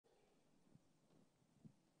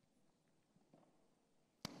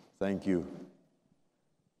Thank you,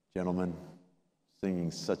 gentlemen,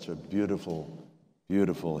 singing such a beautiful,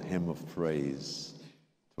 beautiful hymn of praise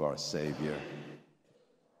to our Savior.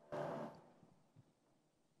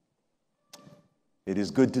 It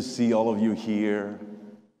is good to see all of you here,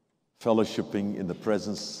 fellowshipping in the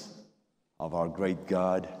presence of our great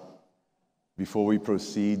God. Before we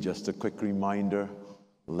proceed, just a quick reminder,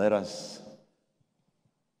 let us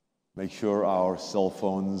make sure our cell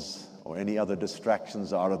phones or any other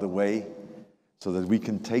distractions are out of the way so that we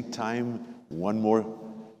can take time one more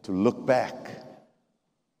to look back.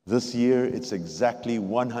 This year, it's exactly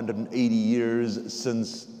 180 years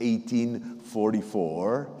since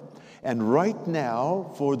 1844. And right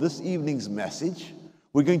now, for this evening's message,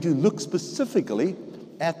 we're going to look specifically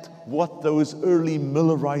at what those early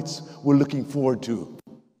Millerites were looking forward to,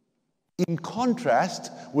 in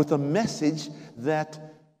contrast with a message that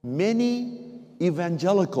many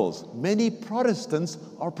evangelicals, many Protestants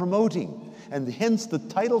are promoting. And hence the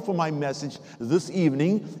title for my message this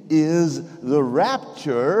evening is The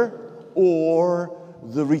Rapture or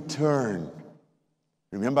the Return.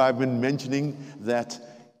 Remember, I've been mentioning that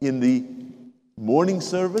in the morning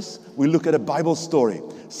service, we look at a Bible story,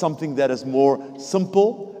 something that is more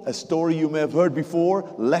simple, a story you may have heard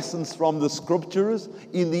before, lessons from the scriptures.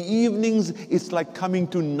 In the evenings, it's like coming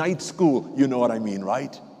to night school. You know what I mean,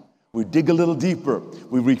 right? We dig a little deeper,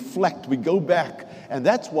 we reflect, we go back. And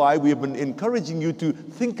that's why we have been encouraging you to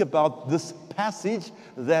think about this passage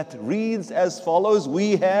that reads as follows: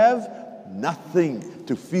 we have nothing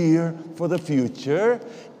to fear for the future,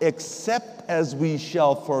 except as we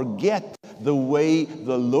shall forget the way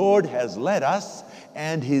the Lord has led us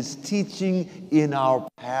and His teaching in our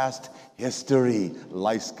past history.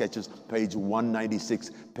 Life Sketches, page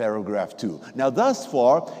 196, paragraph 2. Now, thus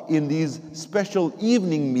far, in these special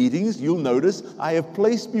evening meetings, you'll notice I have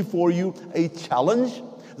placed before you a challenge.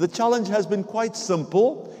 The challenge has been quite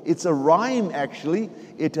simple. It's a rhyme, actually.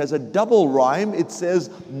 It has a double rhyme. It says,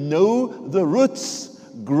 know the roots,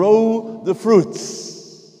 grow the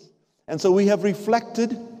fruits. And so we have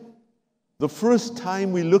reflected. The first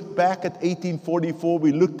time we looked back at 1844,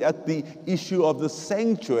 we looked at the issue of the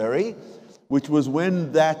sanctuary, which was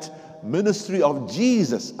when that ministry of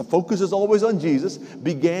Jesus, a focus is always on Jesus,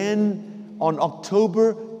 began on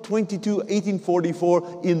October 22,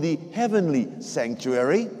 1844 in the heavenly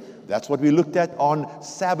sanctuary. That's what we looked at on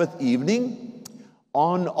Sabbath evening.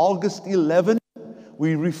 On August 11,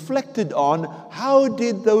 we reflected on how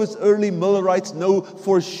did those early Millerites know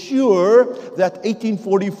for sure that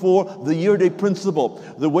 1844, the year-day principle,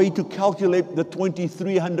 the way to calculate the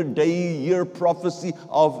 2300-day year prophecy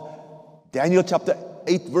of Daniel chapter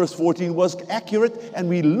 8 verse 14 was accurate. And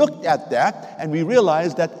we looked at that and we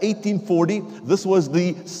realized that 1840, this was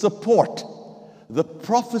the support, the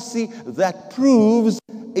prophecy that proves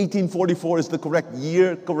 1844 is the correct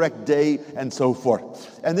year, correct day, and so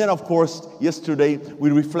forth. And then, of course, yesterday we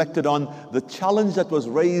reflected on the challenge that was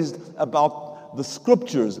raised about the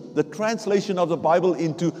scriptures, the translation of the Bible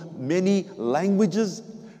into many languages,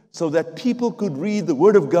 so that people could read the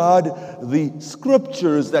Word of God, the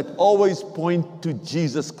scriptures that always point to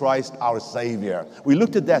Jesus Christ, our Savior. We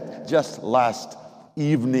looked at that just last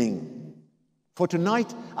evening. For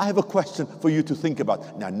tonight, I have a question for you to think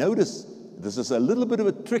about. Now, notice, this is a little bit of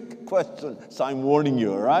a trick question, so I'm warning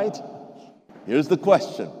you, all right? Here's the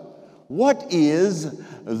question. What is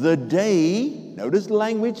the day, notice the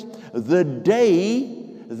language, the day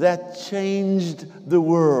that changed the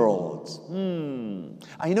world?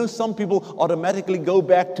 I know some people automatically go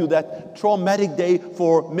back to that traumatic day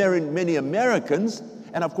for many Americans,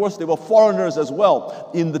 and of course there were foreigners as well,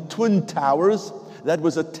 in the Twin Towers that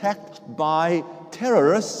was attacked by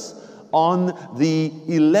terrorists on the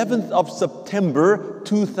 11th of September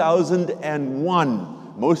 2001.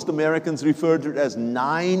 Most Americans refer to it as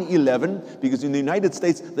 9/11 because in the United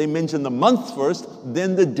States they mention the month first,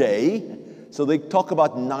 then the day. So they talk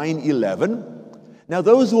about 9/11. Now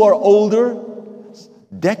those who are older,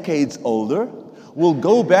 decades older, will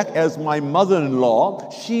go back, as my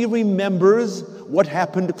mother-in-law. She remembers what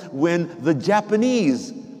happened when the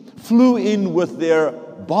Japanese flew in with their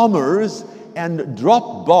bombers and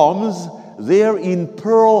dropped bombs there in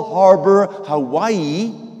Pearl Harbor,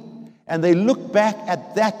 Hawaii. And they look back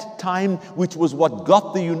at that time, which was what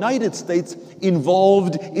got the United States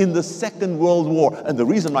involved in the Second World War. And the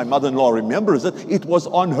reason my mother-in-law remembers it, it was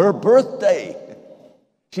on her birthday.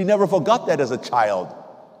 She never forgot that as a child.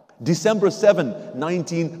 December 7,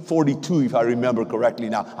 1942, if I remember correctly.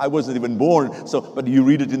 Now, I wasn't even born, but you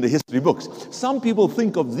read it in the history books. Some people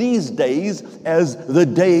think of these days as the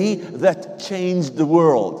day that changed the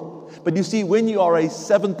world. But you see, when you are a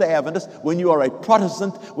Seventh-day Adventist, when you are a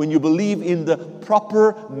Protestant, when you believe in the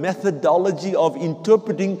proper methodology of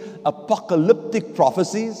interpreting apocalyptic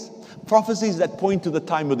prophecies, prophecies that point to the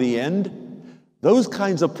time of the end, those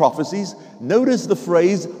kinds of prophecies, notice the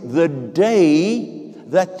phrase, the day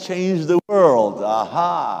that changed the world.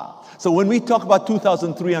 Aha! So when we talk about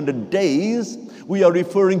 2,300 days, we are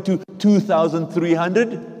referring to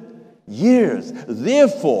 2,300 years.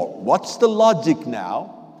 Therefore, what's the logic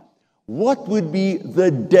now? What would be the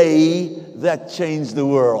day that changed the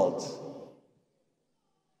world?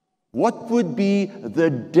 What would be the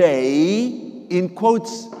day, in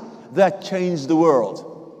quotes, that changed the world?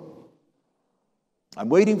 I'm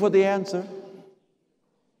waiting for the answer.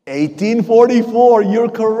 1844, you're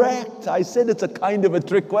correct. I said it's a kind of a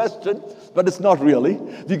trick question, but it's not really,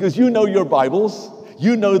 because you know your Bibles.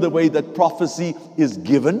 You know the way that prophecy is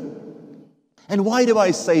given. And why do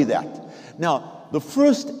I say that? Now, the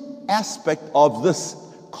first aspect of this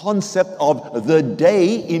concept of the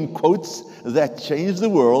day, in quotes, that changed the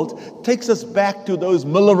world, takes us back to those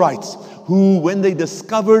Millerites who, when they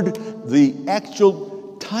discovered the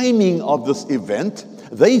actual timing of this event,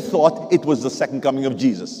 they thought it was the second coming of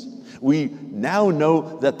Jesus. We now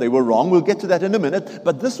know that they were wrong. We'll get to that in a minute.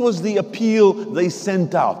 But this was the appeal they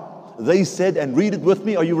sent out. They said, and read it with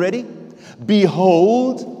me, are you ready?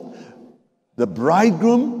 Behold, the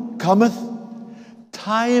bridegroom cometh.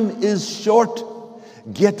 Time is short.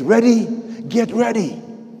 Get ready, get ready.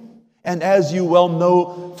 And as you well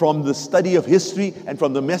know from the study of history and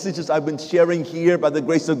from the messages I've been sharing here by the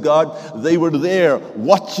grace of God, they were there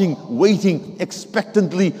watching, waiting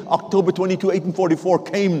expectantly. October 22, 1844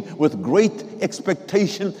 came with great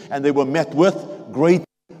expectation, and they were met with great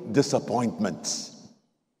disappointments.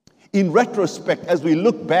 In retrospect, as we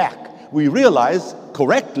look back, we realize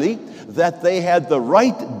correctly that they had the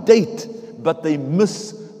right date, but they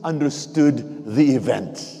misunderstood the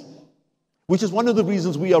event. Which is one of the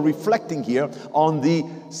reasons we are reflecting here on the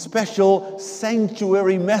special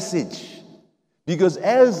sanctuary message. Because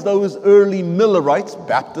as those early Millerites,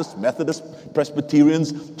 Baptists, Methodists,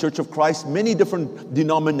 Presbyterians, Church of Christ, many different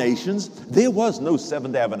denominations, there was no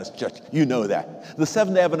Seventh-day Adventist church. You know that. The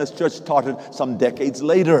Seventh-day Adventist church started some decades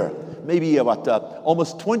later. Maybe about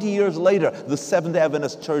almost 20 years later, the Seventh-day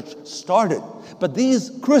Adventist church started. But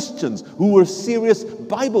these Christians who were serious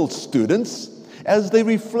Bible students, as they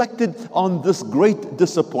reflected on this great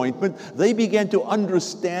disappointment, they began to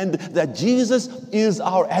understand that Jesus is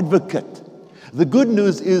our advocate. The good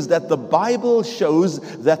news is that the Bible shows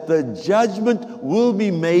that the judgment will be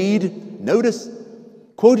made, notice,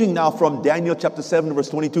 quoting now from Daniel chapter 7, verse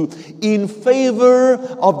 22, in favor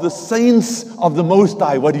of the saints of the Most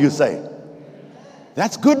High. What do you say?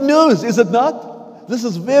 That's good news, is it not? This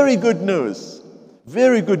is very good news.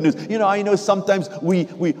 Very good news. You know, I know sometimes we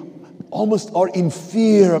almost are in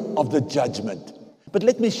fear of the judgment. But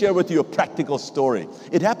let me share with you a practical story.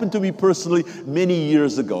 It happened to me personally many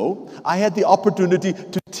years ago. I had the opportunity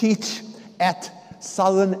to teach at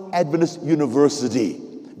Southern Adventist University,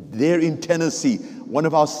 there in Tennessee, one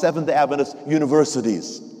of our Seventh-day Adventist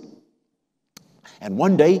universities. And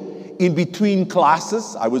one day, in between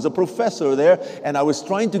classes, I was a professor there, and I was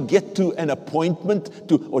trying to get to an appointment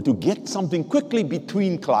to get something quickly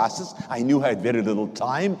between classes. I knew I had very little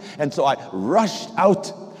time, and so I rushed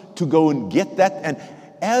out to go and get that. And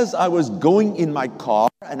as I was going in my car,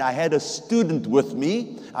 and I had a student with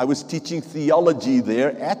me, I was teaching theology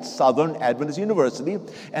there at Southern Adventist University,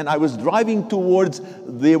 and I was driving towards,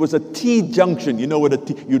 there was a T-junction. You know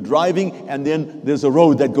what you're driving, and then there's a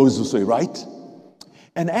road that goes this way, right?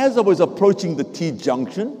 And as I was approaching the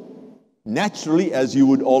T-junction, naturally, as you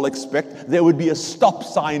would all expect, there would be a stop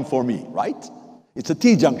sign for me, right? It's a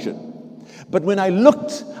T-junction. But when I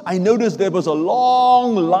looked, I noticed there was a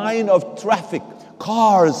long line of traffic,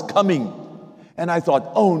 cars coming. And I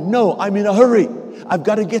thought, oh no, I'm in a hurry. I've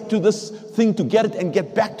got to get to this thing to get it and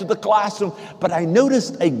get back to the classroom. But I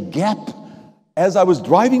noticed a gap as I was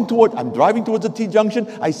driving towards the T-junction.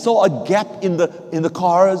 I saw a gap in the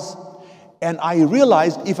cars. And I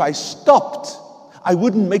realized if I stopped, I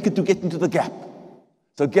wouldn't make it to get into the gap.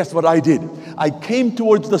 So guess what I did? I came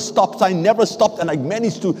towards the stop sign, never stopped, and I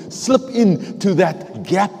managed to slip into that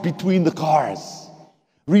gap between the cars.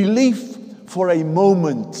 Relief for a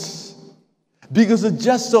moment. Because it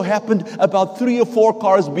just so happened about 3 or 4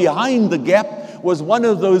 cars behind the gap was one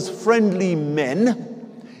of those friendly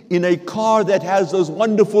men in a car that has those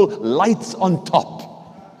wonderful lights on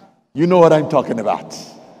top. You know what I'm talking about.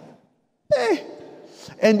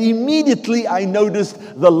 And immediately I noticed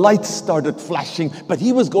the lights started flashing, but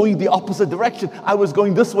he was going the opposite direction. I was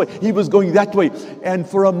going this way. He was going that way. And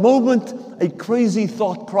for a moment, a crazy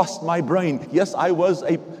thought crossed my brain. Yes, I was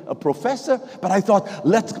a professor, but I thought,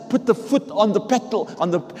 let's put the foot on the pedal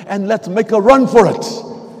and let's make a run for it.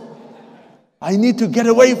 I need to get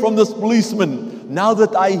away from this policeman now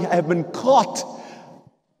that I have been caught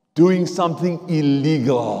doing something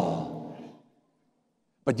illegal.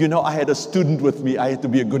 But you know, I had a student with me. I had to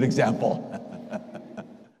be a good example.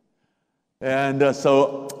 And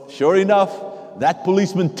so, sure enough, that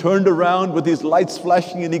policeman turned around with his lights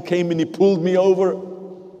flashing, and he came and he pulled me over.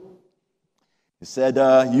 He said,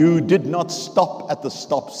 you did not stop at the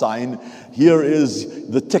stop sign. Here is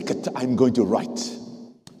the ticket I'm going to write.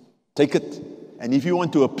 Take it. And if you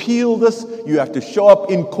want to appeal this, you have to show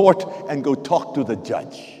up in court and go talk to the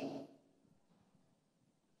judge.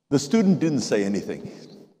 The student didn't say anything.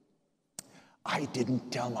 I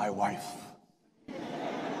didn't tell my wife.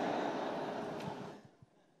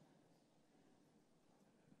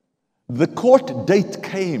 The court date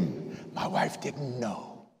came. My wife didn't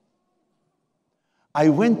know. I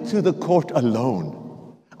went to the court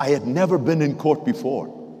alone. I had never been in court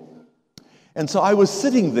before. And so I was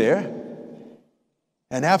sitting there,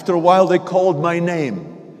 and after a while they called my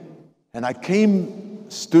name. And I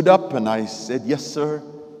stood up, and I said, yes, sir.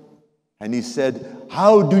 And he said,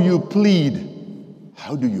 how do you plead?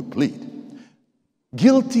 How do you plead?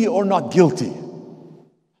 Guilty or not guilty?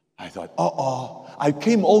 I thought, I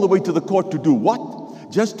came all the way to the court to do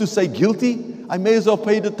what? Just to say guilty? I may as well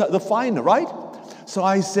pay the fine, right? So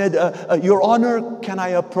I said, Your Honor, can I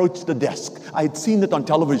approach the desk? I had seen it on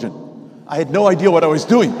television. I had no idea what I was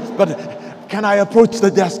doing, but can I approach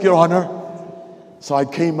the desk, Your Honor? So I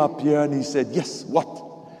came up here, and he said, yes, what?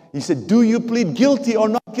 He said, do you plead guilty or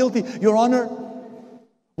not guilty? Your Honor,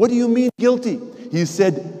 what do you mean guilty? He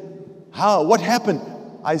said, how? What happened?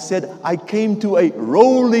 I said, I came to a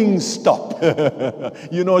rolling stop.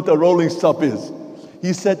 You know what a rolling stop is?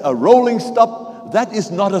 He said, a rolling stop, that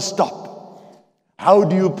is not a stop. How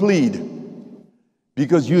do you plead?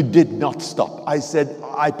 Because you did not stop. I said,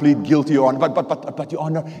 I plead guilty, Your Honor. But Your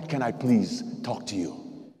Honor, can I please talk to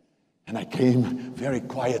you? And I came very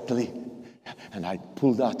quietly, and I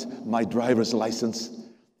pulled out my driver's license,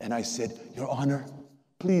 and I said, Your Honor,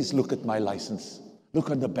 please look at my license.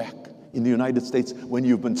 Look on the back. In the United States, when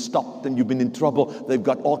you've been stopped and you've been in trouble, they've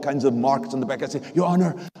got all kinds of marks on the back. I said, Your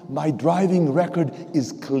Honor, my driving record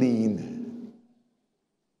is clean.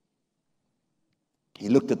 He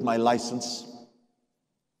looked at my license,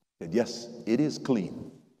 said, yes, it is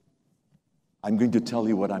clean. I'm going to tell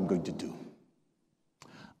you what I'm going to do.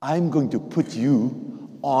 I'm going to put you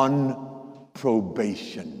on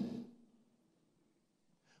probation.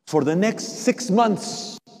 For the next 6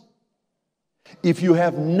 months, if you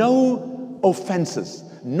have no offenses,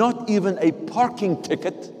 not even a parking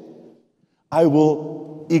ticket, I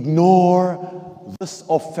will ignore this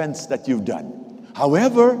offense that you've done.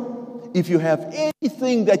 However, if you have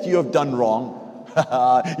anything that you have done wrong,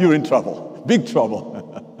 you're in trouble, big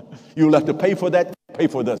trouble. You'll have to pay for that, pay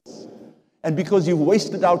for this. And because you've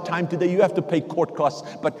wasted our time today, you have to pay court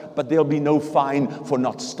costs, but there'll be no fine for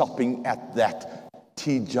not stopping at that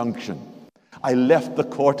T-junction. I left the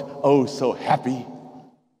court, oh, so happy.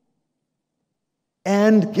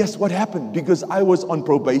 And guess what happened? Because I was on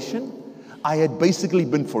probation, I had basically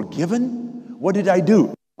been forgiven. What did I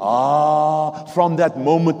do? From that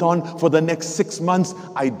moment on, for the next 6 months,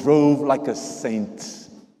 I drove like a saint.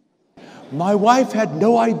 My wife had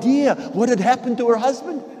no idea what had happened to her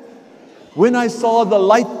husband. When I saw the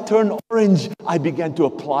light turn orange, I began to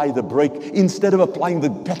apply the brake instead of applying the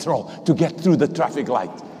petrol to get through the traffic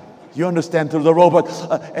light. You understand, through the road,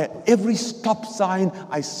 but every stop sign,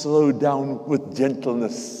 I slowed down with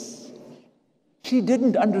gentleness. She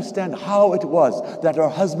didn't understand how it was that her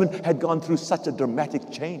husband had gone through such a dramatic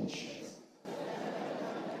change.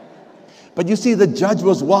 But you see, the judge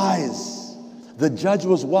was wise. The judge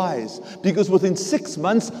was wise because within 6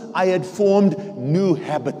 months, I had formed new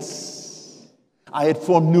habits. I had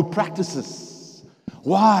formed new practices.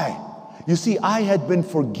 Why? You see, I had been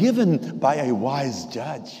forgiven by a wise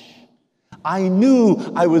judge. I knew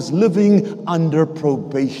I was living under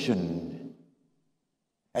probation.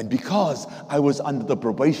 And because I was under the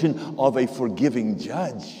probation of a forgiving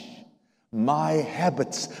judge, my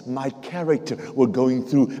habits, my character were going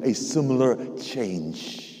through a similar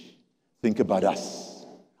change. Think about us.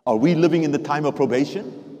 Are we living in the time of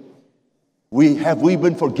probation? Have we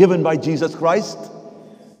been forgiven by Jesus Christ?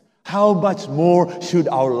 How much more should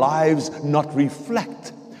our lives not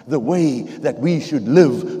reflect the way that we should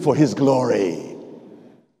live for His glory?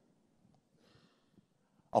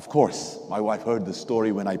 Of course, my wife heard the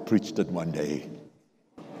story when I preached it one day.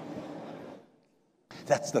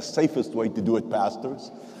 That's the safest way to do it,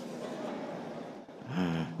 pastors.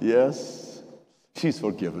 Yes, she's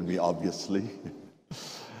forgiven me, obviously.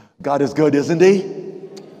 God is good, isn't He?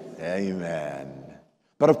 Amen.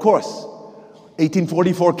 But of course,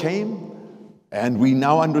 1844 came, and we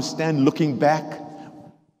now understand, looking back,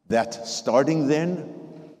 that starting then,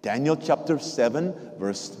 Daniel chapter 7,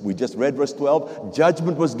 we just read verse 12,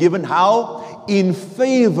 judgment was given how? In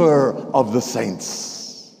favor of the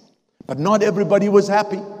saints. But not everybody was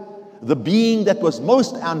happy. The being that was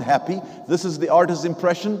most unhappy, this is the artist's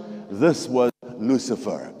impression, this was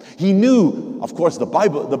Lucifer. He knew, of course,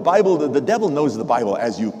 the devil knows the Bible,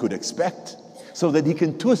 as you could expect, so that he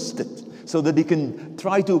can twist it, so that he can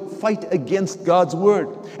try to fight against God's word.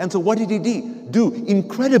 And so what did he do?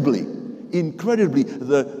 Incredibly,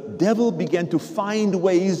 the devil began to find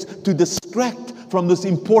ways to distract from this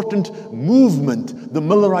important movement, the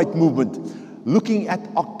Millerite movement. Looking at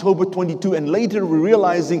October 22, and later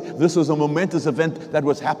realizing this was a momentous event that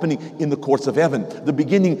was happening in the courts of heaven, the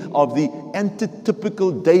beginning of the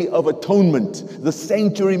antitypical Day of Atonement, the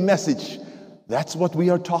sanctuary message. That's what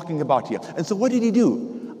we are talking about here. And so what did he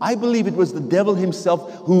do? I believe it was the devil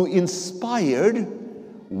himself who inspired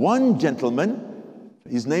one gentleman,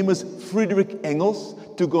 his name was Friedrich Engels,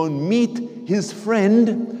 to go and meet his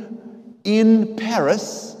friend in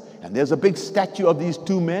Paris. And there's a big statue of these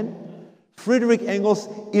two men. Friedrich Engels,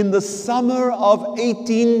 in the summer of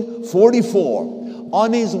 1844,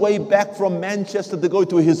 on his way back from Manchester to go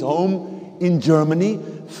to his home in Germany,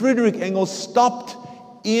 Friedrich Engels stopped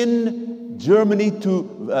in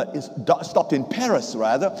Paris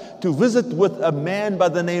to visit with a man by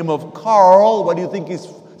the name of Karl. What do you think his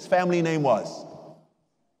family name was?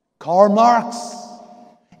 Karl Marx.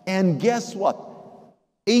 And guess what?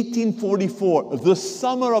 1844, the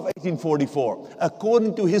summer of 1844,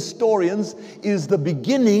 according to historians, is the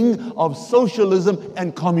beginning of socialism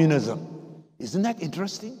and communism. Isn't that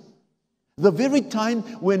interesting? The very time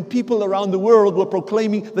when people around the world were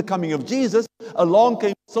proclaiming the coming of Jesus, along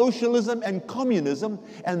came socialism and communism,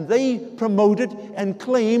 and they promoted and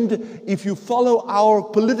claimed, if you follow our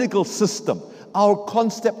political system, our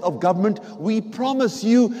concept of government, we promise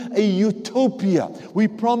you a utopia. We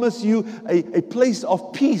promise you a place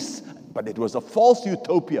of peace. But it was a false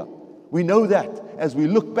utopia. We know that as we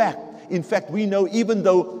look back. In fact, we know, even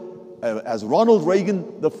though as Ronald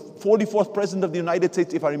Reagan, the 44th President of the United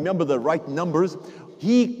States, if I remember the right numbers,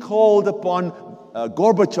 he called upon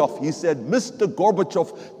Gorbachev. He said, Mr.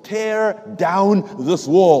 Gorbachev, tear down this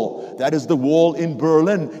wall. That is the wall in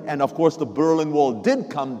Berlin. And of course, the Berlin Wall did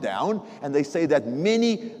come down. And they say that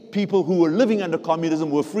many people who were living under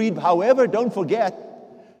communism were freed. However, don't forget,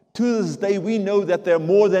 to this day, we know that there are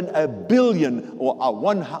more than 1 billion, or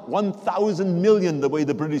 1,000 million, the way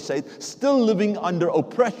the British say it, still living under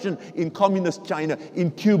oppression in communist China,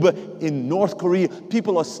 in Cuba, in North Korea.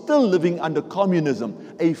 People are still living under communism.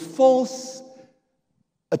 A false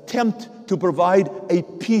attempt to provide a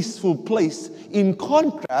peaceful place, in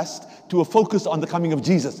contrast to a focus on the coming of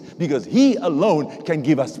Jesus, because He alone can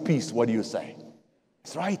give us peace. What do you say?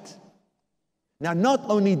 That's right. Now, not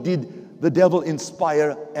only did the devil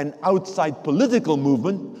inspire an outside political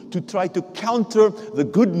movement to try to counter the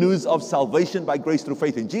good news of salvation by grace through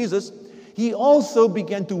faith in Jesus, he also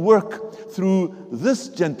began to work through this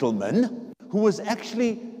gentleman who was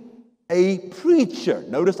actually a preacher.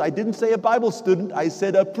 Notice I didn't say a Bible student, I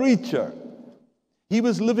said a preacher. He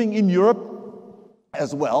was living in Europe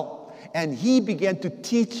as well, and he began to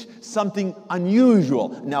teach something unusual.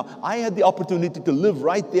 Now, I had the opportunity to live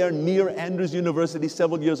right there near Andrews University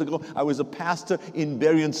several years ago. I was a pastor in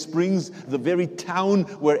Berrien Springs, the very town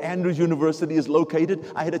where Andrews University is located.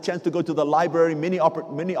 I had a chance to go to the library, many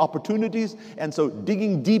opportunities, and so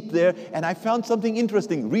digging deep there, and I found something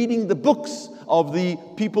interesting, reading the books of the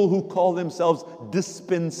people who call themselves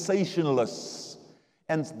dispensationalists.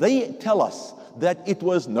 And they tell us that it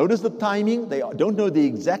was, notice the timing, they don't know the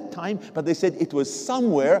exact time, but they said it was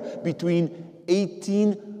somewhere between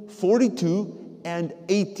 1842 and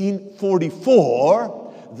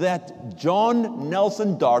 1844 that John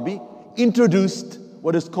Nelson Darby introduced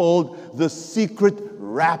what is called the secret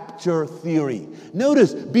rapture theory.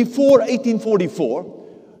 Notice, before 1844,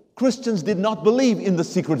 Christians did not believe in the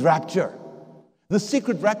secret rapture. The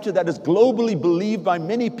secret rapture that is globally believed by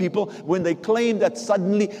many people when they claim that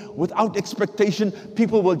suddenly, without expectation,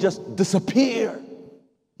 people will just disappear.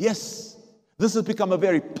 Yes, this has become a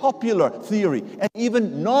very popular theory. And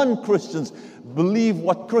even non-Christians believe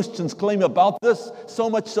what Christians claim about this, so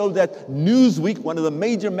much so that Newsweek, one of the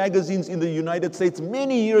major magazines in the United States,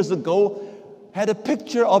 many years ago, had a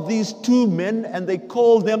picture of these two men, and they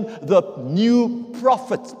called them the new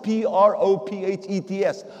prophets,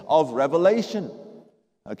 Prophets, of Revelation.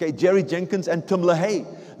 Okay, Jerry Jenkins and Tim LaHaye.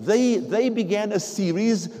 They began a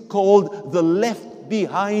series called the Left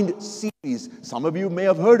Behind series. Some of you may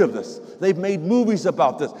have heard of this. They've made movies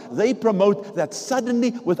about this. They promote that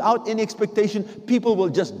suddenly, without any expectation, people will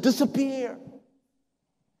just disappear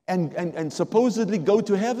and supposedly go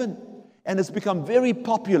to heaven. And it's become very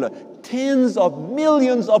popular. Tens of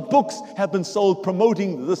millions of books have been sold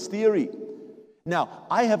promoting this theory. Now,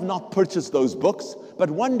 I have not purchased those books,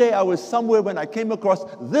 but one day I was somewhere when I came across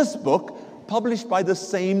this book published by the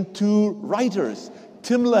same two writers,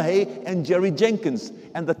 Tim LaHaye and Jerry Jenkins.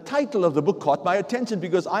 And the title of the book caught my attention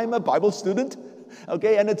because I'm a Bible student.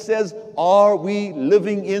 Okay, and it says, "Are we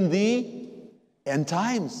living in the end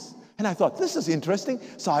times?" And I thought, this is interesting.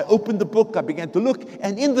 So I opened the book, I began to look,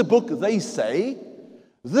 and in the book they say,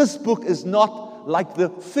 this book is not like the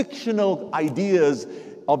fictional ideas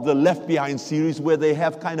of the Left Behind series where they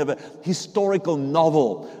have kind of a historical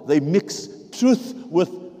novel. They mix truth with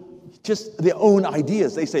just their own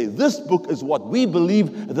ideas. They say, this book is what we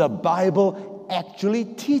believe the Bible actually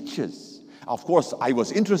teaches. Of course, I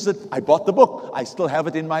was interested. I bought the book. I still have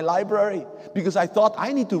it in my library because I thought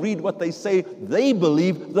I need to read what they say they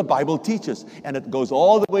believe the Bible teaches. And it goes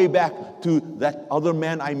all the way back to that other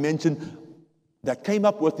man I mentioned that came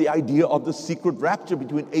up with the idea of the secret rapture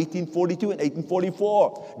between 1842 and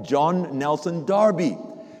 1844, John Nelson Darby.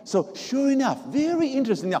 So sure enough, very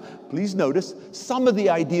interesting. Now, please notice, some of the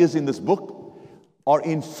ideas in this book are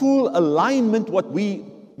in full alignment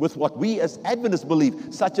with what we as Adventists believe,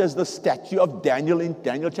 such as the statue of Daniel in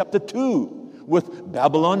Daniel chapter 2, with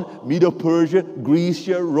Babylon, Medo-Persia,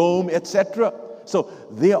 Grecia, Rome, etc. So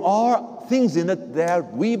there are things in it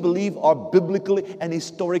that we believe are biblically and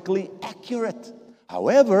historically accurate.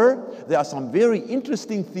 However, there are some very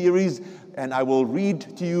interesting theories, and I will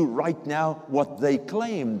read to you right now what they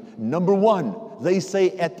claim. Number one, they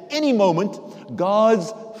say at any moment,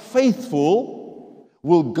 God's faithful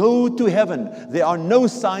will go to heaven. There are no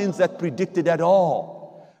signs that predict it at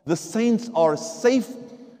all. The saints are safe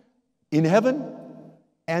in heaven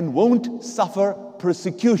and won't suffer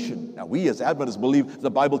persecution. Now, we as Adventists believe the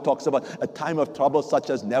Bible talks about a time of trouble such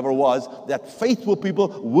as never was, that faithful people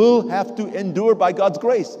will have to endure by God's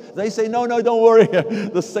grace. They say, no, don't worry.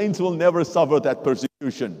 The saints will never suffer that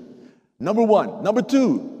persecution. Number one. Number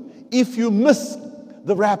two, if you miss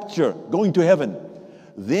the rapture, going to heaven,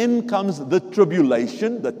 then comes the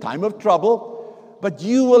tribulation, the time of trouble, but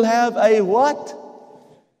you will have a what?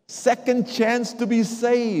 Second chance to be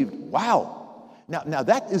saved. Wow. Now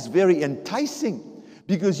that is very enticing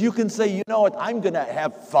because you can say, you know what, I'm going to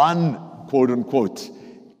have fun, quote unquote.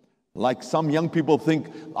 Like some young people think,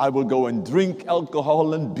 I will go and drink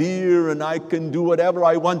alcohol and beer and I can do whatever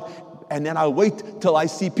I want, and then I'll wait till I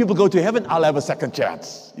see people go to heaven, I'll have a second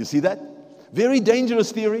chance. You see that? Very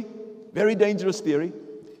dangerous theory. Very dangerous theory.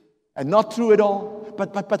 And not true at all.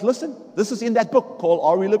 But listen, this is in that book called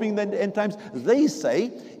Are We Living in the End Times? They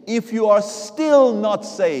say, if you are still not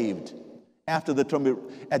saved after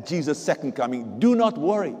at Jesus' second coming, do not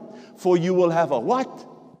worry, for you will have a what?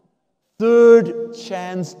 Third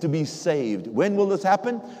chance to be saved. When will this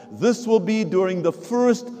happen? This will be during the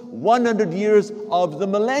first 100 years of the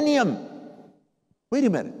millennium. Wait a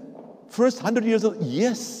minute. First 100 years of,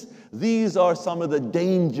 yes, these are some of the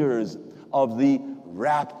dangers of the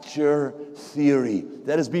rapture theory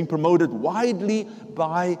that is being promoted widely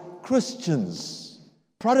by Christians,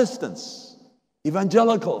 Protestants,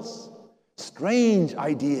 evangelicals. Strange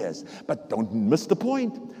ideas, but don't miss the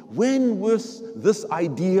point. When was this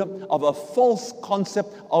idea of a false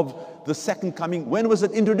concept of the second coming, when was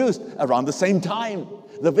it introduced? Around the same time,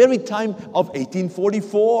 the very time of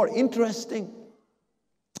 1844. Interesting.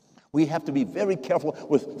 We have to be very careful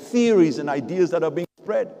with theories and ideas that are being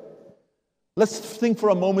spread. Let's think for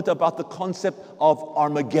a moment about the concept of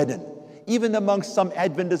Armageddon. Even amongst some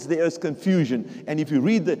Adventists, there is confusion. And if you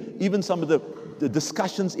read even some of the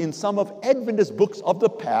discussions in some of Adventist books of the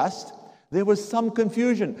past, there was some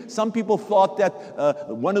confusion. Some people thought that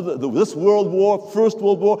this World War, First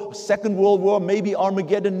World War, Second World War, maybe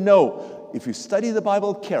Armageddon. No. If you study the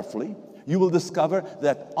Bible carefully, you will discover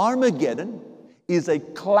that Armageddon is a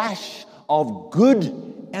clash of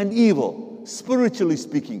good and evil, spiritually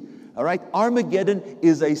speaking. All right? Armageddon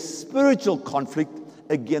is a spiritual conflict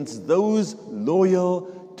against those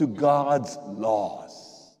loyal to God's laws.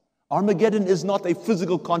 Armageddon is not a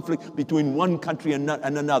physical conflict between one country and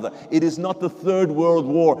another. It is not the Third World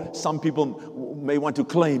War some people may want to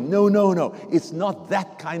claim. No. It's not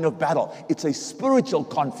that kind of battle. It's a spiritual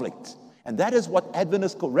conflict. And that is what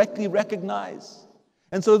Adventists correctly recognize.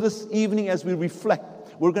 And so this evening, as we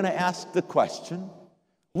reflect, we're going to ask the question,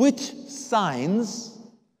 which signs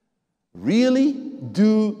really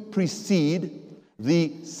do precede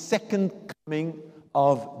the second coming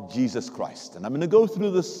of Jesus Christ? And I'm going to go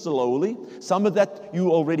through this slowly. Some of that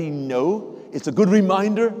you already know. It's a good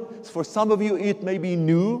reminder. For some of you, it may be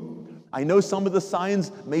new. I know some of the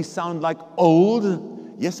signs may sound like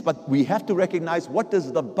old. Yes, but we have to recognize, what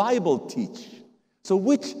does the Bible teach? So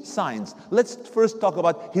which signs? Let's first talk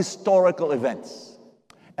about historical events.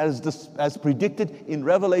 As predicted in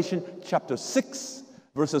Revelation chapter 6,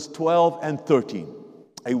 verses 12 and 13.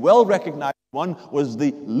 A well-recognized one was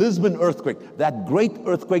the Lisbon earthquake, that great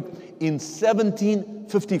earthquake in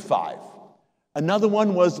 1755. Another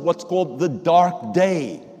one was what's called the Dark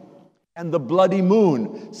Day and the Bloody Moon,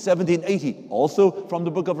 1780, also from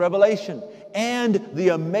the book of Revelation. And the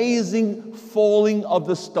amazing falling of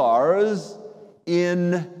the stars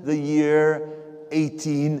in the year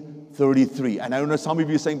 1833. And I know some of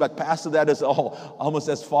you are saying, but Pastor, that is almost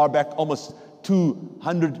as far back, almost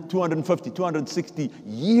 200, 250, 260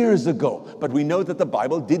 years ago. But we know that the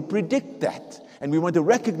Bible did predict that. And we want to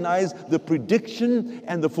recognize the prediction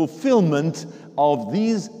and the fulfillment of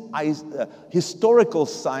these historical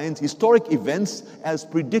signs, historic events as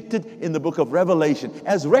predicted in the book of Revelation,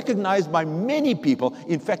 as recognized by many people.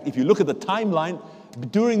 In fact, if you look at the timeline,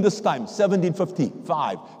 during this time,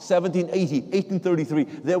 1755, 1780, 1833,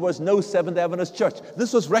 there was no Seventh Adventist church.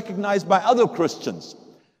 This was recognized by other Christians.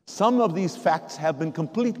 Some of these facts have been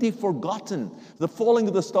completely forgotten. The falling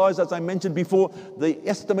of the stars, as I mentioned before, they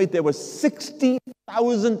estimate there were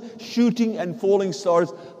 60,000 shooting and falling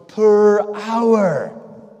stars per hour.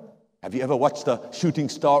 Have you ever watched a shooting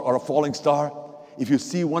star or a falling star? If you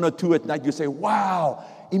see one or two at night, you say, wow,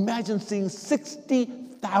 imagine seeing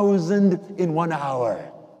 60,000 in 1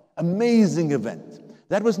 hour. Amazing event.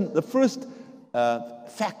 That was the first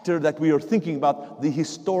factor that we are thinking about, the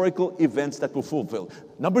historical events that were fulfilled.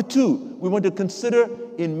 Number two, we want to consider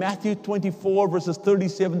in Matthew 24, verses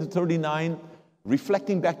 37 to 39,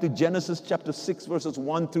 reflecting back to Genesis chapter 6, verses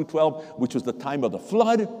 1 through 12, which was the time of the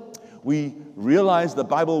flood. We realize the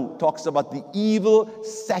Bible talks about the evil,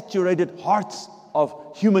 saturated hearts of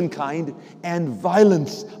humankind and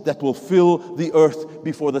violence that will fill the earth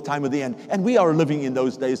before the time of the end. And we are living in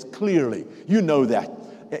those days clearly. You know that.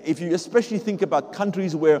 If you especially think about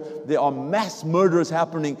countries where there are mass murders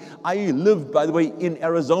happening. I lived, by the way, in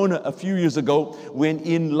Arizona a few years ago, when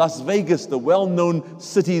in Las Vegas, the well-known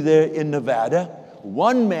city there in Nevada,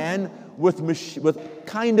 one man with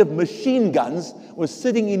kind of machine guns was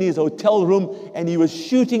sitting in his hotel room, and he was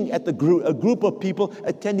shooting at a group of people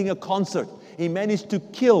attending a concert. He managed to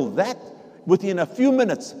kill that within a few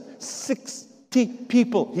minutes. 60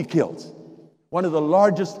 people he killed. One of the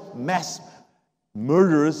largest mass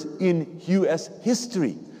murders in U.S.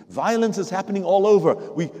 history. Violence is happening all over.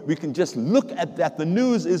 We can just look at that. The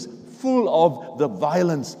news is full of the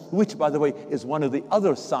violence, which, by the way, is one of the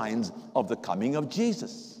other signs of the coming of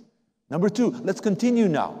Jesus. Number two, let's continue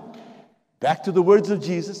now. Back to the words of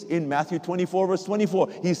Jesus in Matthew 24, verse 24.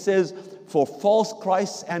 He says, for false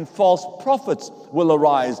Christs and false prophets will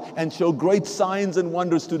arise and show great signs and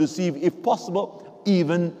wonders to deceive, if possible,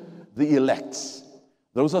 even the elect.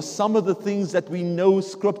 Those are some of the things that we know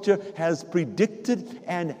Scripture has predicted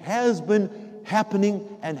and has been happening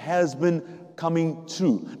and has been coming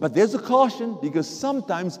true. But there's a caution, because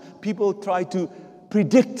sometimes people try to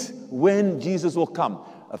predict when Jesus will come.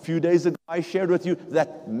 A few days ago, I shared with you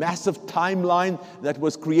that massive timeline that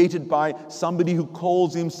was created by somebody who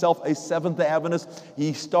calls himself a Seventh Adventist.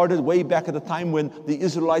 He started way back at the time when the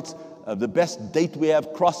Israelites, the best date we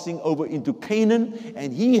have, crossing over into Canaan,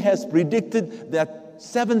 and he has predicted that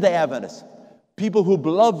Seventh Adventists, people who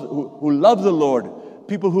love the Lord,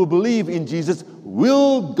 people who believe in Jesus,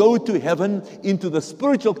 will go to heaven, into the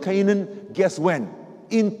spiritual Canaan. Guess when?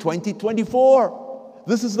 In 2024.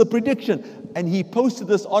 This is the prediction. And he posted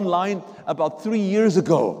this online about 3 years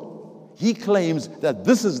ago. He claims that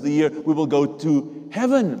this is the year we will go to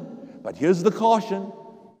heaven. But here's the caution.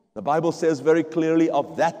 The Bible says very clearly,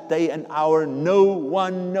 of that day and hour no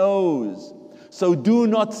one knows. So do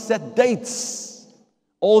not set dates.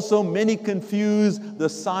 Also, many confuse the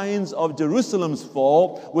signs of Jerusalem's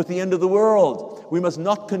fall with the end of the world. We must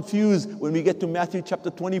not confuse when we get to Matthew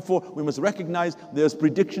chapter 24. We must recognize there's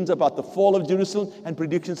predictions about the fall of Jerusalem and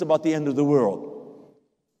predictions about the end of the world.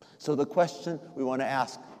 So the question we want to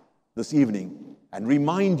ask this evening, and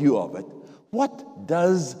remind you of it, what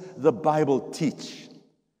does the Bible teach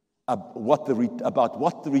about what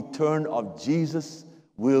the return of Jesus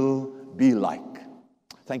will be like?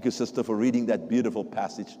 Thank you, sister, for reading that beautiful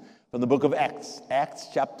passage from the book of Acts. Acts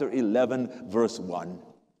chapter 11, verse 1.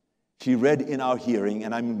 She read in our hearing,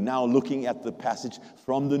 and I'm now looking at the passage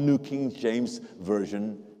from the New King James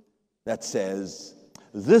Version that says,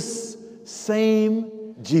 "This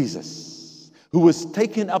same Jesus, who was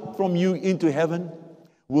taken up from you into heaven,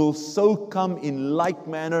 will so come in like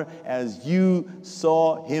manner as you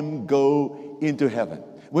saw him go into heaven."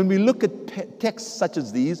 When we look at texts such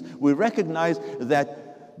as these, we recognize that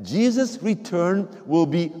Jesus' return will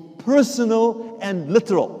be personal and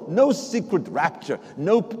literal. No secret rapture.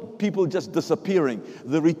 No people just disappearing.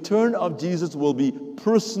 The return of Jesus will be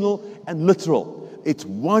personal and literal. It's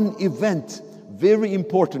one event, very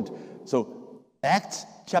important. So, Acts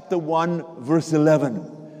chapter 1, verse 11.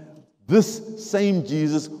 This same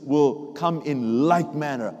Jesus will come in like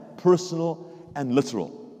manner, personal and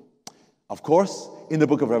literal. Of course, in the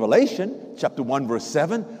book of Revelation, chapter 1, verse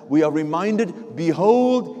 7, we are reminded,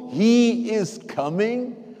 "Behold, he is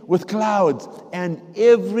coming with clouds, and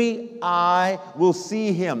every eye will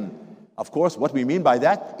see him." Of course, what we mean by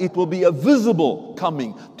that, it will be a visible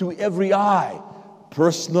coming to every eye.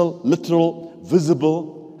 Personal, literal,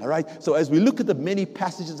 visible. All right? So as we look at the many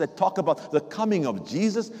passages that talk about the coming of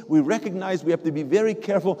Jesus, we recognize we have to be very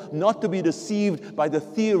careful not to be deceived by the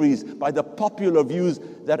theories, by the popular views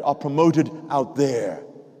that are promoted out there.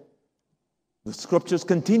 The scriptures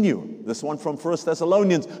continue. This one from 1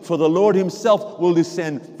 Thessalonians, "For the Lord himself will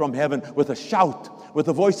descend from heaven with a shout, with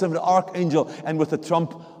the voice of an archangel, and with the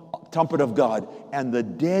trumpet of God, and the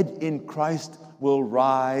dead in Christ will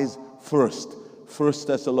rise first." 1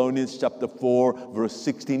 Thessalonians chapter 4, verse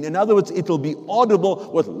 16. In other words, it'll be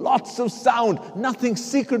audible with lots of sound. Nothing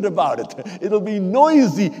secret about it. It'll be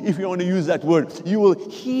noisy, if you want to use that word. You will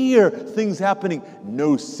hear things happening.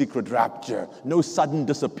 No secret rapture. No sudden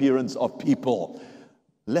disappearance of people.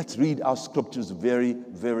 Let's read our scriptures very,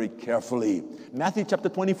 very carefully. Matthew chapter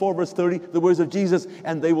 24, verse 30, the words of Jesus,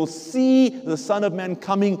 "And they will see the Son of Man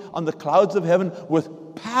coming on the clouds of heaven with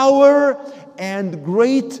power and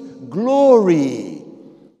great glory."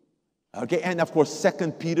 Okay, and of course,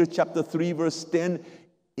 2 Peter chapter 3, verse 10,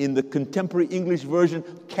 in the contemporary English version,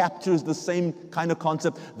 captures the same kind of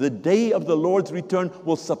concept. "The day of the Lord's return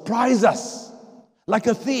will surprise us like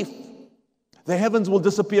a thief. The heavens will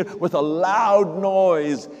disappear with a loud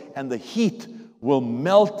noise, and the heat will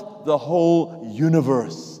melt the whole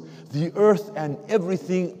universe. The earth and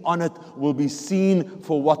everything on it will be seen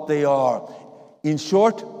for what they are." In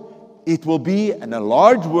short, it will be, and a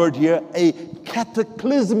large word here, a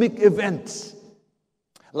cataclysmic event,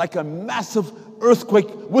 like a massive earthquake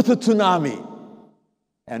with a tsunami.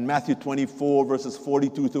 And Matthew 24, verses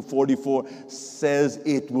 42 to 44 says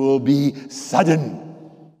it will be sudden.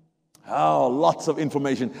 Oh, lots of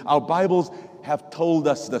information. Our Bibles have told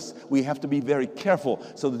us this. We have to be very careful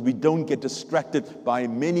so that we don't get distracted by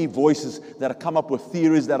many voices that have come up with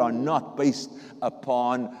theories that are not based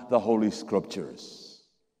upon the Holy Scriptures.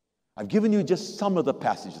 I've given you just some of the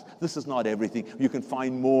passages. This is not everything. You can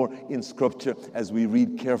find more in Scripture as we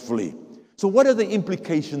read carefully. So what are the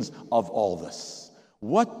implications of all this?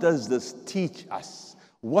 What does this teach us?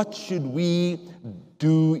 What should we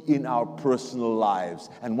do in our personal lives?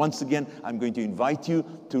 And once again, I'm going to invite you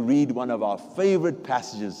to read one of our favorite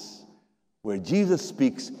passages where Jesus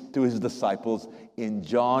speaks to his disciples in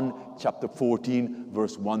John chapter 14,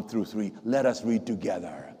 verse 1 through 3. Let us read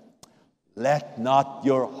together. "Let not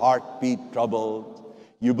your heart be troubled.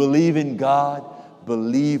 You believe in God,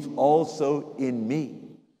 believe also in me.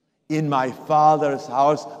 In my Father's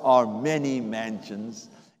house are many mansions.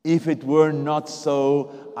 If it were not so,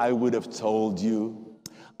 I would have told you.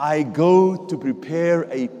 I go to prepare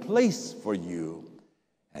a place for you.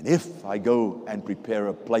 And if I go and prepare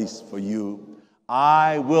a place for you,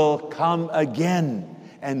 I will come again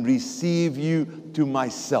and receive you to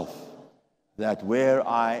myself, that where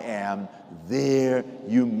I am, there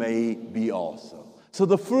you may be also." So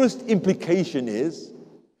the first implication is,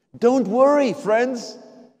 don't worry, friends.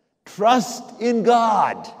 Trust in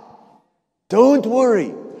God. Don't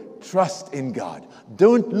worry. Trust in God.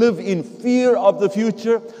 Don't live in fear of the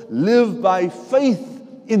future. Live by faith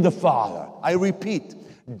in the Father. I repeat,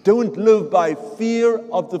 don't live by fear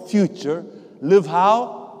of the future. Live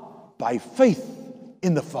how? By faith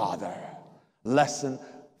in the Father. Lesson,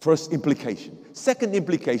 first implication. Second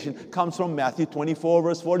implication comes from Matthew 24,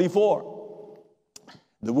 verse 44.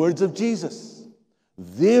 The words of Jesus.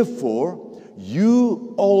 "Therefore,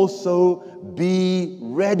 you also be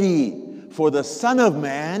ready. For the Son of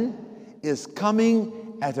Man is coming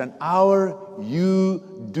at an hour you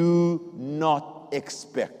do not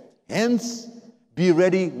expect." Hence, be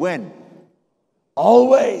ready when?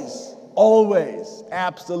 Always. Always.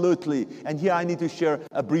 Absolutely. And here I need to share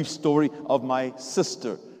a brief story of my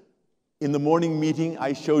sister. In the morning meeting,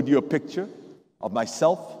 I showed you a picture of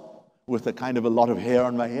myself with a kind of a lot of hair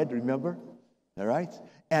on my head, remember? All right?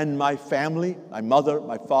 And my family, my mother,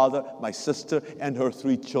 my father, my sister, and her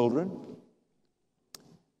 3 children.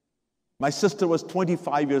 My sister was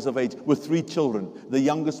 25 years of age with 3 children. The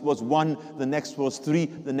youngest was 1, the next was 3,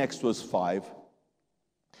 the next was 5.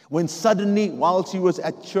 When suddenly, while she was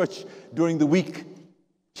at church during the week,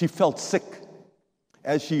 she felt sick.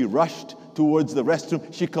 As she rushed towards the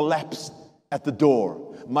restroom, she collapsed at the door.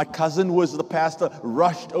 My cousin, who was the pastor,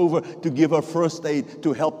 rushed over to give her first aid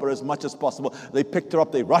to help her as much as possible. They picked her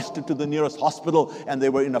up, they rushed her to the nearest hospital, and they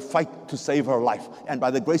were in a fight to save her life. And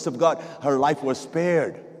by the grace of God, her life was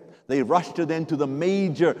spared. They rushed her then to the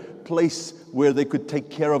major place where they could take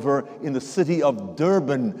care of her in the city of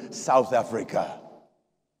Durban, South Africa.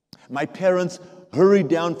 My parents hurried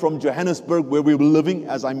down from Johannesburg, where we were living,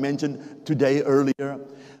 as I mentioned today earlier.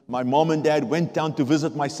 My mom and dad went down to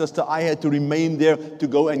visit my sister. I had to remain there to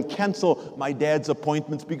go and cancel my dad's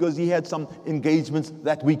appointments because he had some engagements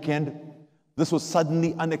that weekend. This was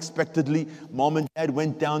suddenly, unexpectedly. Mom and dad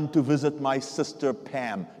went down to visit my sister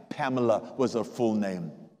Pam. Pamela was her full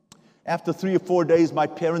name. After 3 or 4 days, my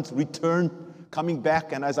parents returned, coming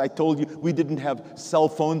back, and as I told you, we didn't have cell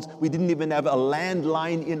phones. We didn't even have a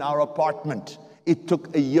landline in our apartment. It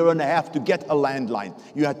took 1.5 years to get a landline.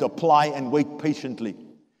 You had to apply and wait patiently.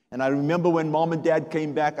 And I remember when Mom and Dad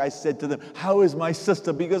came back, I said to them, "How is my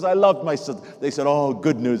sister?" Because I loved my sister. They said, "Oh,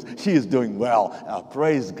 good news. She is doing well."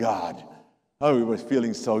 Praise God. Oh, we were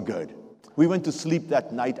feeling so good. We went to sleep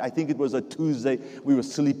that night. I think it was a Tuesday. We were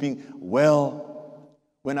sleeping well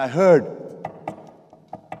when I heard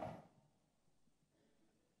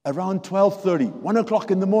around 12:30, 1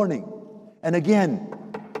 o'clock in the morning, and again,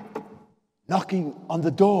 knocking on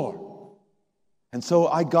the door. And so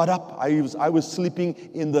I got up. I was sleeping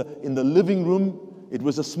in the living room. It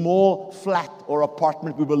was a small flat or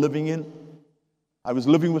apartment we were living in. I was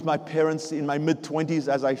living with my parents in my mid-20s,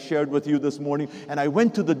 as I shared with you this morning. And I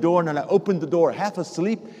went to the door and I opened the door, half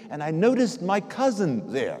asleep, and I noticed my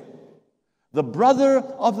cousin there, the brother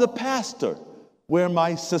of the pastor, where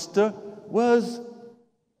my sister was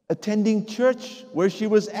attending church, where she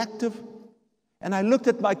was active. And I looked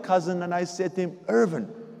at my cousin and I said to him, "Irvin,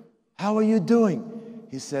 how are you doing?"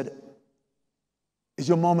 He said, "Is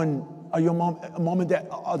your mom and dad,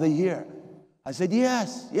 are they here?" I said,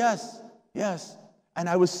 yes. And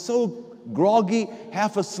I was so groggy,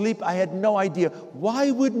 half asleep, I had no idea. Why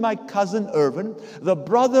would my cousin Irvin, the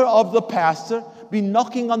brother of the pastor, be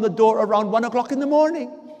knocking on the door around 1 o'clock in the morning?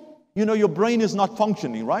 You know, your brain is not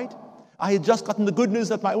functioning, right? I had just gotten the good news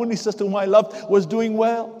that my only sister, whom I loved, was doing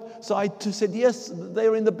well. So I said, "Yes,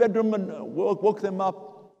 they're in the bedroom," and woke them up.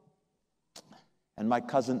 And my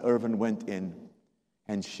cousin Irvin went in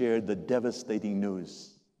and shared the devastating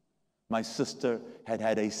news. My sister had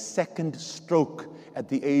had a second stroke at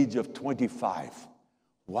the age of 25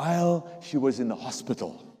 while she was in the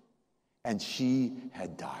hospital, and she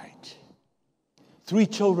had died. 3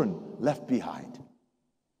 children left behind.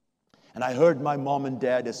 And I heard my mom and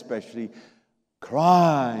dad especially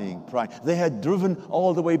crying. They had driven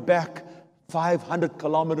all the way back 500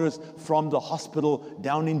 kilometers from the hospital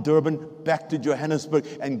down in Durban back to Johannesburg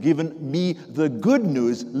and given me the good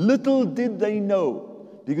news. Little did they know,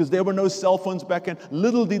 because there were no cell phones back then,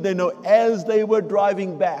 little did they know as they were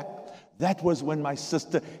driving back, that was when my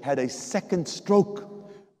sister had a second stroke.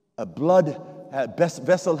 A blood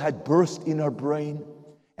vessel had burst in her brain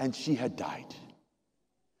and she had died.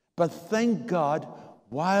 But thank God,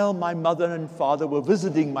 while my mother and father were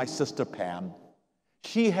visiting my sister Pam,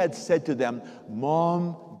 she had said to them,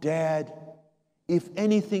 "Mom, Dad, if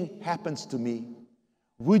anything happens to me,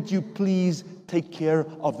 would you please take care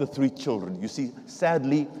of the 3 children?" You see,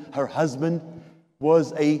 sadly, her husband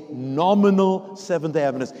was a nominal Seventh-day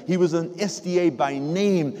Adventist. He was an SDA by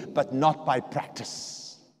name, but not by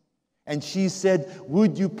practice. And she said,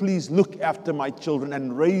 "Would you please look after my children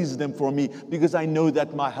and raise them for me, because I know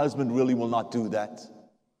that my husband really will not do that."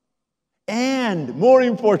 And more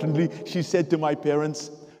importantly, she said to my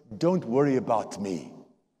parents, "Don't worry about me,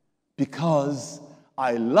 because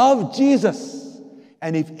I love Jesus.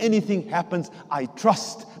 And if anything happens, I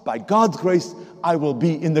trust by God's grace, I will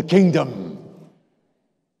be in the kingdom."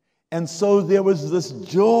 And so there was this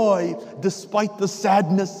joy despite the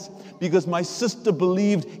sadness, because my sister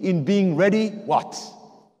believed in being ready. What?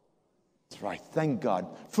 That's right, thank God.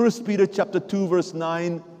 1 Peter chapter 2, verse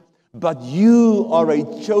 9. "But you are a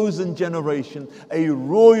chosen generation, a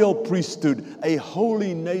royal priesthood, a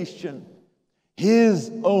holy nation.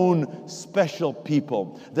 His own special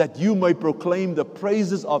people, that you may proclaim the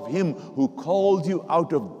praises of Him who called you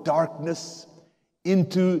out of darkness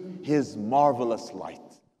into His marvelous light.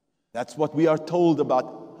 That's what we are told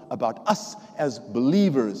about us as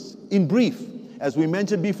believers. In brief, as we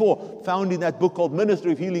mentioned before, found in that book called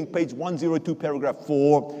Ministry of Healing, page 102, paragraph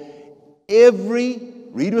 4,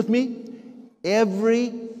 read with me,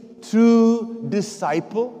 every true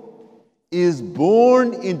disciple is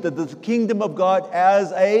born into the kingdom of God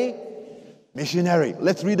as a missionary.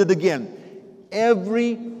 Let's read it again.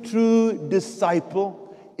 Every true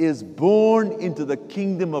disciple is born into the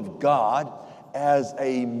kingdom of God as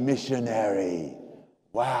a missionary.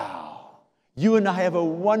 Wow. You and I have a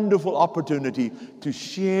wonderful opportunity to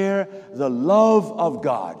share the love of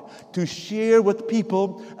God, to share with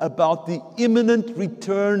people about the imminent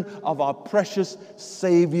return of our precious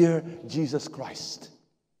Savior, Jesus Christ.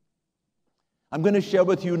 I'm going to share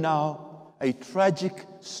with you now a tragic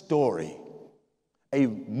story, a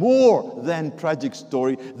more than tragic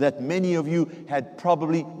story that many of you had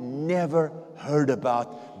probably never heard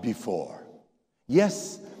about before.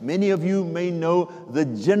 Yes, many of you may know the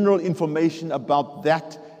general information about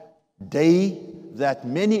that day that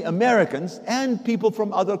many Americans and people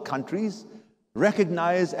from other countries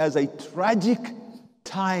recognize as a tragic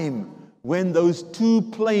time when those two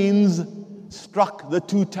planes struck the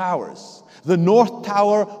two towers. The North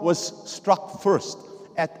Tower was struck first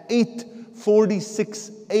at 8:46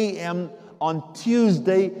 a.m. on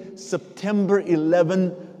Tuesday, September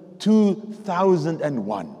 11,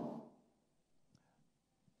 2001.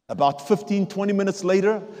 About 15-20 minutes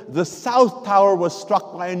later, the South Tower was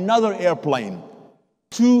struck by another airplane.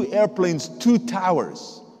 Two airplanes, two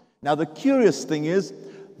towers. Now the curious thing is,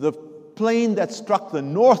 the plane that struck the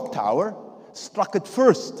North Tower struck it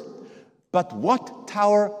first. But what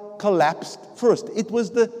tower collapsed first? It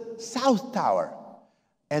was the South Tower.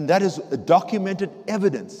 And that is documented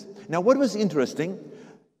evidence. Now what was interesting,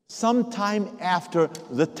 sometime after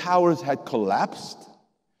the towers had collapsed,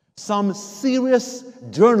 some serious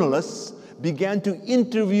journalists began to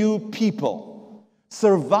interview people,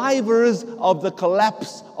 survivors of the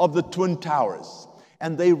collapse of the Twin Towers.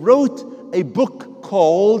 And they wrote a book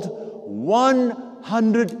called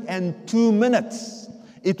 102 Minutes.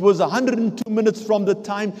 It was 102 minutes from the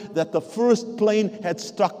time that the first plane had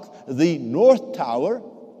struck the North Tower,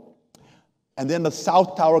 and then the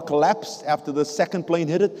South Tower collapsed after the second plane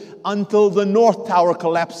hit it, until the North Tower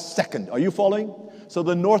collapsed second. Are you following? So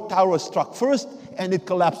the North Tower was struck first, and it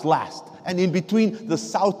collapsed last. And in between, the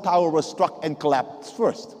South Tower was struck and collapsed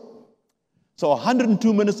first. So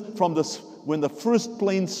 102 minutes from when the first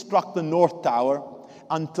plane struck the North Tower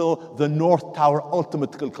until the North Tower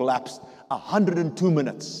ultimately collapsed. 102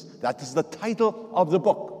 minutes. That is the title of the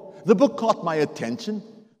book. The book caught my attention.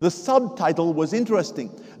 The subtitle was interesting.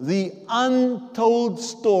 The Untold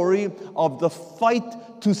Story of the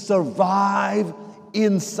Fight to Survive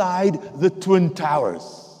Inside the Twin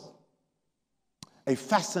Towers. A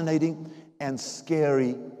fascinating and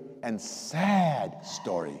scary and sad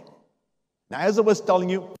story. Now, as I was telling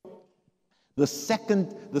you, the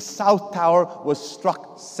South Tower was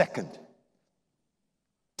struck second.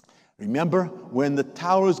 Remember, when the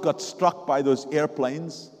towers got struck by those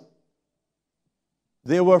airplanes,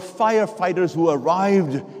 there were firefighters who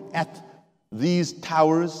arrived at these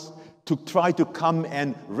towers to try to come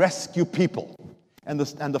and rescue people. And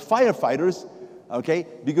the firefighters, okay,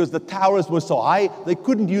 because the towers were so high, they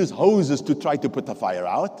couldn't use hoses to try to put the fire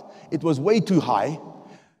out. It was way too high.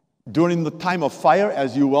 During the time of fire,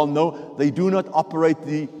 as you well know, they do not operate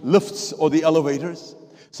the lifts or the elevators.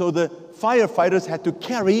 So the firefighters had to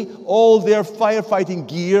carry all their firefighting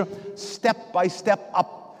gear step by step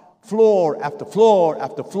up, floor after floor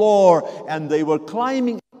after floor, and they were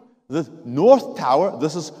climbing the North Tower.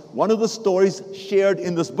 This is one of the stories shared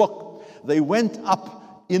in this book. They went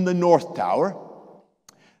up in the North Tower,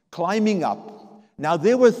 climbing up. Now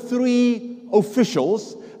there were 3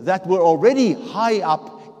 officials that were already high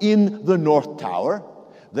up in the North Tower.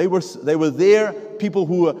 They were there, people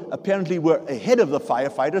who apparently were ahead of the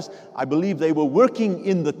firefighters. I believe they were working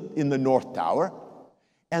in the North Tower.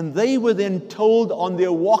 And they were then told on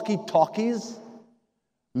their walkie-talkies,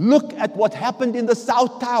 look at what happened in the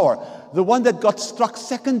South Tower. The one that got struck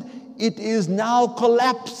second, it is now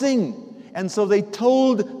collapsing. And so they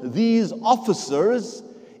told these officers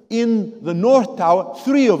in the North Tower,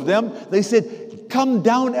 3 of them, they said, come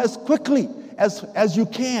down as quickly as you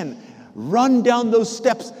can. Run down those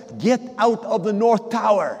steps, get out of the North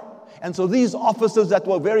Tower. And so these officers that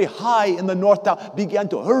were very high in the North Tower began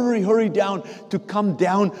to hurry down to come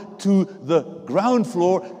down to the ground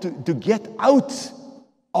floor to get out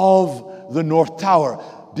of the North Tower,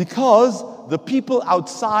 because the people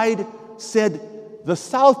outside said the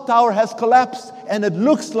South Tower has collapsed and it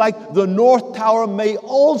looks like the North Tower may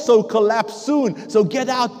also collapse soon. So get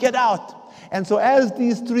out, get out. And so as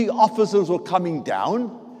these three officers were coming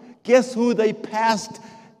down, guess who they passed,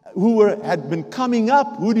 had been coming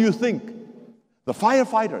up? Who do you think? The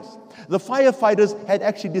firefighters. The firefighters had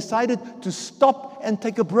actually decided to stop and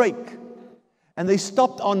take a break. And they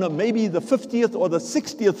stopped on maybe the 50th or the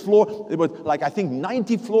 60th floor. It was like, I think,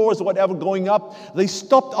 90 floors or whatever going up. They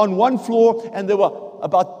stopped on one floor, and there were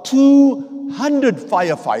about 200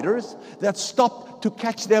 firefighters that stopped to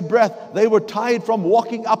catch their breath. They were tired from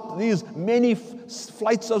walking up these many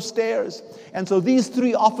flights of stairs. And so these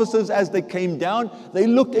three officers, as they came down, they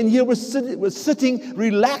looked, and here was sitting,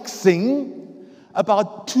 relaxing,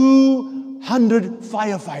 about 200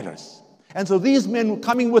 firefighters. And so these men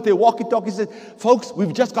coming with their walkie-talkies said, folks,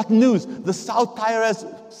 we've just got news. The South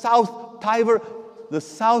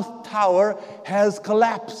Tower has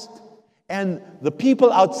collapsed. And the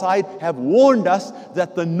people outside have warned us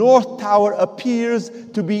that the North Tower appears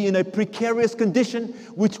to be in a precarious condition,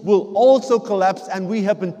 which will also collapse. And we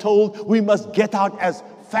have been told we must get out as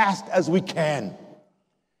fast as we can.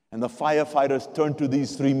 And the firefighters turned to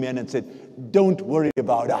these three men and said, don't worry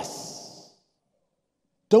about us.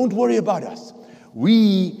 Don't worry about us.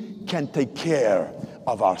 We can take care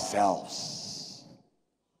of ourselves.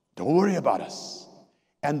 Don't worry about us.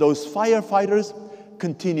 And those firefighters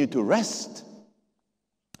continued to rest.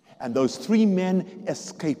 And those three men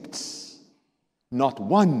escaped. Not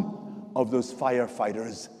one of those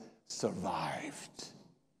firefighters survived.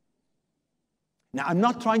 Now, I'm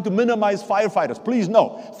not trying to minimize firefighters. Please,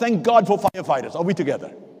 no. Thank God for firefighters. Are we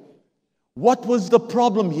together? What was the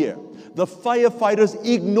problem here? The firefighters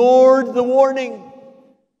ignored the warning.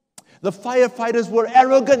 The firefighters were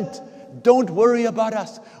arrogant. Don't worry about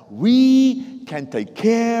us. We can take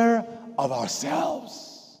care of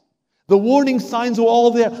ourselves. The warning signs were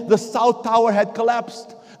all there. The South Tower had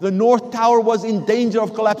collapsed. The North Tower was in danger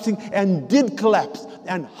of collapsing and did collapse.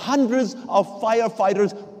 And hundreds of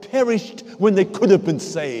firefighters perished when they could have been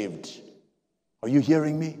saved. Are you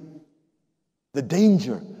hearing me? The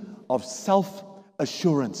danger of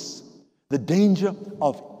self-assurance. The danger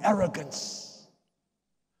of arrogance.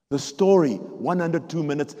 The story, 102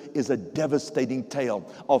 minutes, is a devastating tale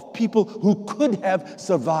of people who could have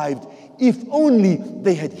survived if only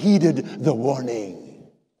they had heeded the warning.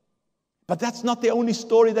 But that's not the only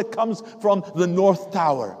story that comes from the North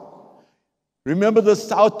Tower. Remember, the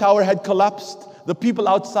South Tower had collapsed. The people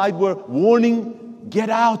outside were warning, get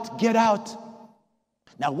out, get out.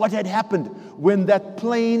 Now, what had happened when that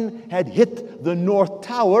plane had hit the North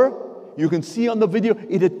Tower? You can see on the video,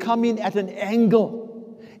 it had come in at an angle.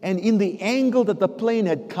 And in the angle that the plane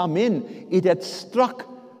had come in, it had struck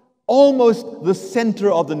almost the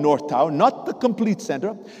center of the North Tower, not the complete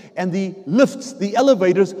center. And the lifts, the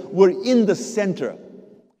elevators, were in the center.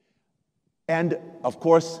 And, of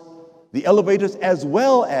course, the elevators as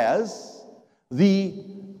well as the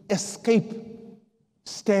escape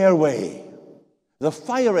stairway. The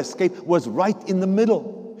fire escape was right in the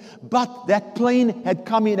middle. But that plane had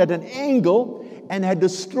come in at an angle and had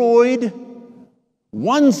destroyed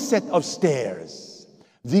one set of stairs.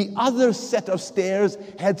 The other set of stairs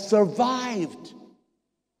had survived.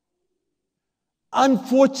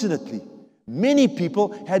 Unfortunately, many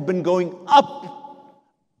people had been going up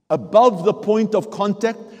above the point of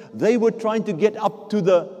contact. They were trying to get up to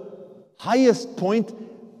the highest point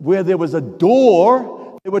where there was a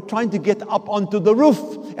door. They were trying to get up onto the roof.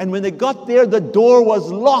 And when they got there, the door was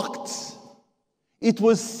locked. It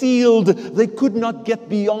was sealed. They could not get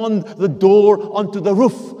beyond the door onto the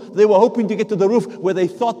roof. They were hoping to get to the roof where they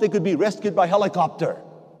thought they could be rescued by helicopter.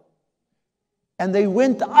 And they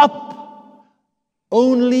went up.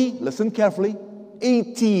 Only, listen carefully,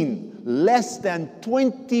 18, less than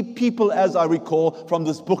 20 people, as I recall from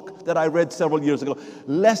this book that I read several years ago,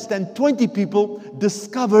 less than 20 people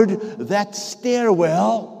discovered that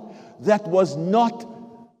stairwell that was not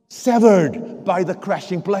severed by the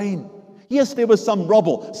crashing plane. Yes, there was some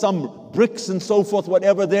rubble, some bricks and so forth,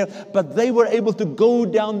 whatever there, but they were able to go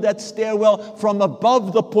down that stairwell from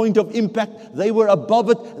above the point of impact. They were above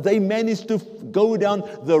it. They managed to go down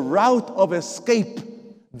the route of escape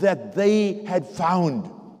that they had found.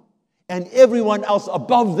 And everyone else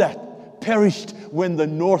above that perished when the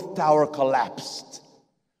North Tower collapsed.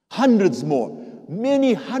 Hundreds more,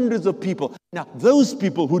 many hundreds of people. Now, those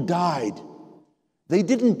people who died, they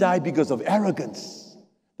didn't die because of arrogance.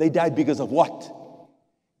 They died because of what?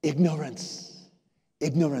 Ignorance.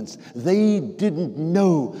 Ignorance. They didn't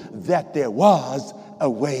know that there was a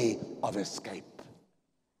way of escape.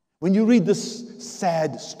 When you read this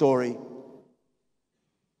sad story,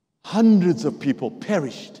 hundreds of people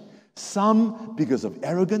perished, some because of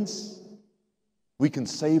arrogance. We can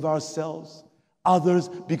save ourselves. Others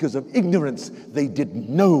because of ignorance. They didn't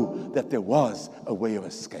know that there was a way of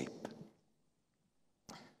escape.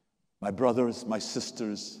 My brothers, my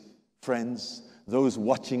sisters, friends, those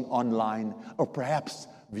watching online or perhaps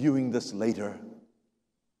viewing this later,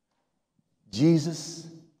 Jesus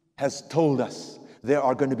has told us there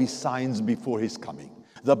are going to be signs before his coming.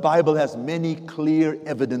 The Bible has many clear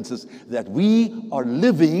evidences that we are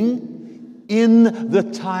living in the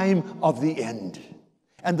time of the end.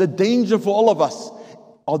 And the danger for all of us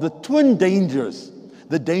are the twin dangers.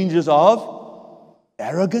 The dangers of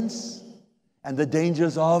arrogance and the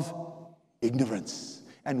dangers of ignorance.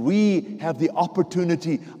 And we have the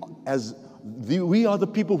opportunity, we are the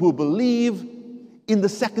people who believe in the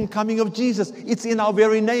second coming of Jesus. It's in our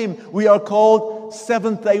very name. We are called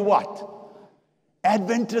Seventh-day what?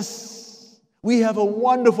 Adventists. We have a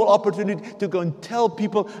wonderful opportunity to go and tell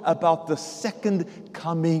people about the second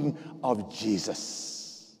coming of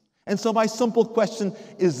Jesus. And so my simple question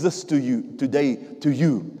is this to you today, to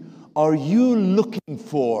you. Are you looking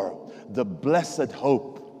for the blessed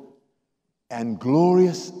hope and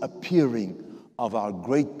glorious appearing of our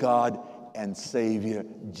great God and Savior,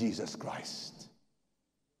 Jesus Christ?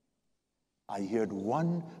 I heard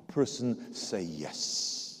one person say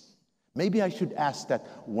yes. Maybe I should ask that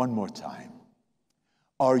one more time.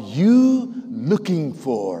 Are you looking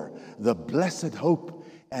for the blessed hope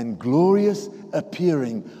and glorious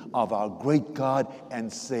appearing of our great God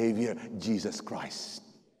and Savior, Jesus Christ?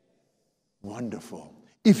 Wonderful.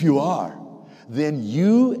 If you are, then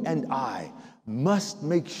you and I must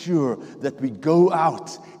make sure that we go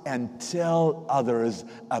out and tell others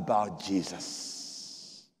about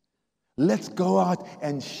Jesus. Let's go out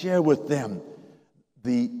and share with them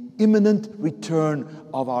the imminent return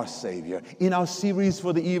of our Savior. In our series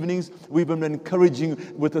for the evenings, we've been encouraging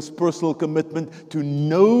with this personal commitment to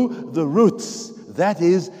know the roots. That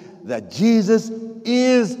is, that Jesus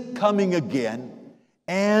is coming again,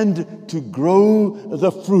 and to grow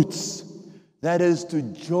the fruits. That is, to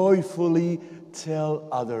joyfully tell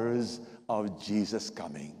others of Jesus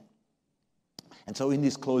coming. And so in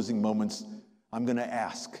these closing moments, I'm going to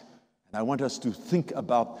ask, and I want us to think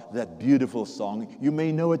about that beautiful song. You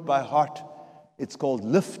may know it by heart. It's called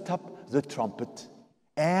Lift Up the Trumpet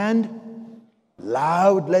and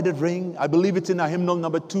Loud Let It Ring. I believe it's in our hymnal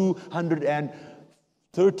number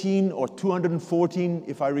 213 or 214,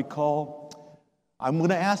 if I recall. I'm going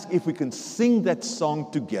to ask if we can sing that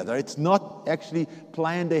song together. It's not actually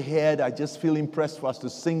planned ahead. I just feel impressed for us to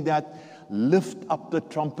sing that. Lift up the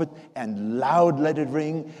trumpet and loud let it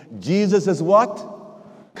ring. Jesus is what?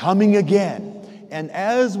 Coming again. And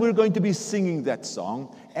as we're going to be singing that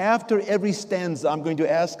song, after every stanza, I'm going to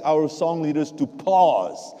ask our song leaders to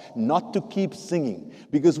pause, not to keep singing,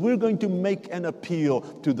 because we're going to make an appeal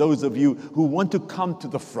to those of you who want to come to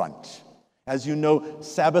the front. As you know,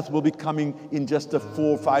 Sabbath will be coming in just 4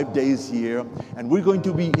 or 5 days here, and we're going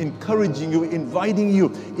to be encouraging you, inviting you,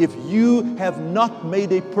 if you have not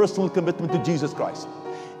made a personal commitment to Jesus Christ,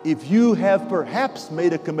 if you have perhaps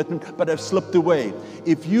made a commitment but have slipped away,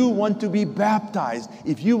 if you want to be baptized,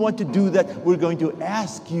 if you want to do that, we're going to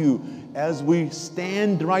ask you, as we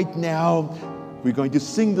stand right now, we're going to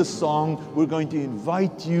sing the song, we're going to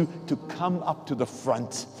invite you to come up to the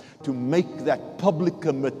front to make that public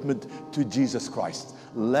commitment to Jesus Christ.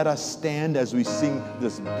 Let us stand as we sing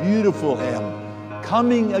this beautiful hymn,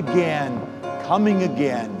 Coming Again, Coming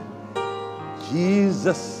Again.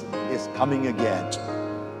 Jesus is coming again.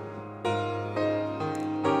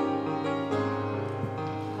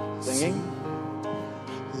 Singing.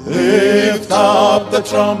 Lift up the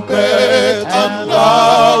trumpet and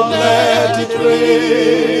loud let it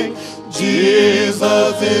ring.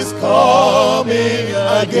 Jesus is coming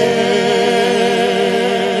again.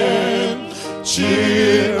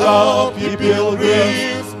 Cheer up, ye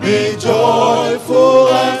pilgrims, be joyful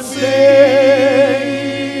and sing.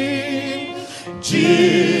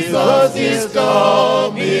 Jesus is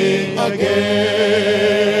coming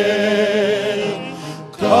again.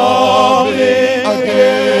 Coming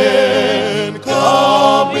again,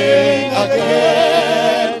 coming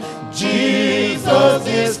again. Jesus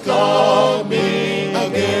is coming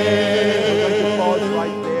again. Pause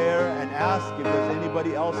right there and ask if there's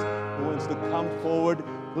anybody else who wants to come forward.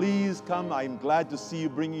 Please come. I'm glad to see you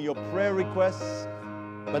bringing your prayer requests.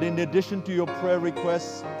 But in addition to your prayer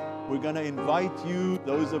requests, we're going to invite you,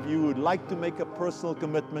 those of you who would like to make a personal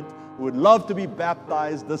commitment, who would love to be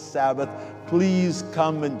baptized this Sabbath, please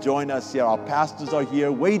come and join us here. Our pastors are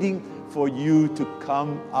here waiting for you to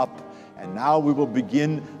come up. And now we will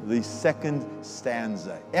begin the second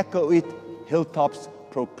stanza. Echo it, hilltops,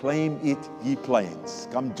 proclaim it, ye plains.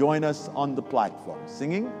 Come join us on the platform.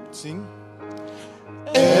 Singing? Sing.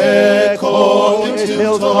 Echo it,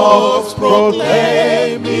 hilltops,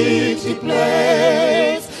 proclaim it, ye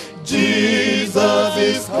plains. Jesus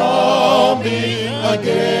is coming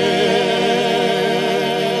again.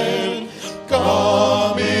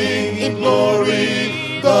 Coming in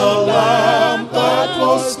glory, the Lamb that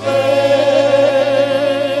was slain.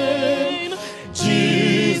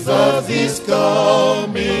 Jesus is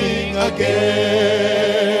coming again.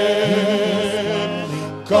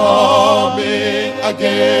 Coming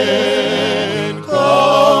again.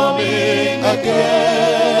 Coming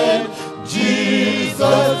again.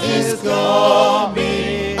 Jesus is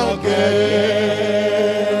coming again.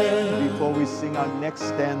 Before we sing our next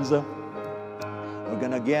stanza, we're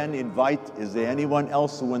going to again invite, is there anyone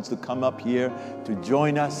else who wants to come up here to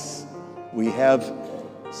join us? We have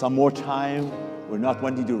some more time. We're not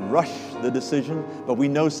wanting to rush the decision, but we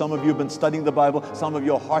know some of you have been studying the Bible. Some of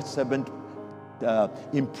your hearts have been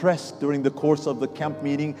impressed during the course of the camp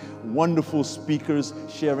meeting. Wonderful speakers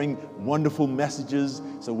sharing wonderful messages.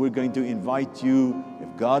 So we're going to invite you, if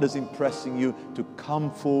God is impressing you, to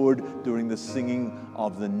come forward during the singing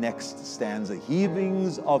of the next stanza.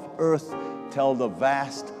 Heavings of earth tell the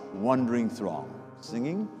vast wandering throng.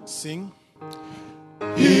 Singing? Sing.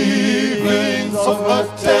 Heavings of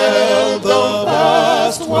earth tell the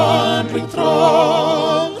vast wandering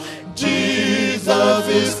throng. Jesus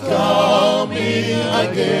is coming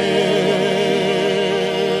again.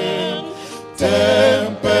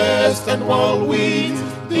 Tempest and whirlwind,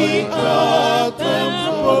 the earth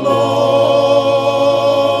tremble along.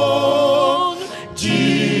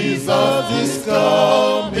 Jesus is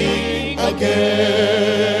coming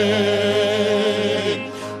again.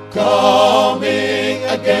 Coming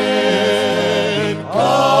again.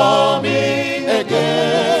 Coming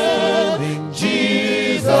again.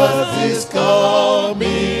 Jesus is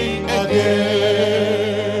coming again.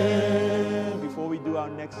 Before we do our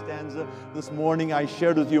next stanza, this morning I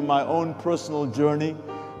shared with you my own personal journey,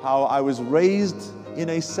 how I was raised in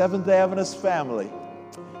a Seventh Adventist family,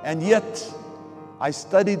 and yet I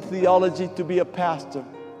studied theology to be a pastor.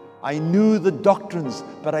 I knew the doctrines,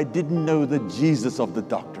 but I didn't know the Jesus of the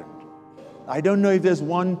doctrine. I don't know if there's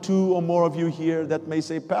one, two, or more of you here that may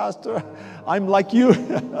say, Pastor, I'm like you.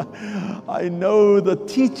 I know the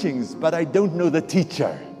teachings, but I don't know the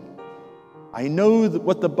teacher. I know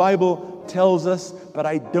what the Bible tells us, but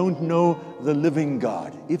I don't know the living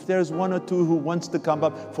God. If there's one or two who wants to come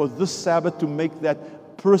up for this Sabbath to make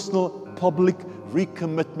that personal, public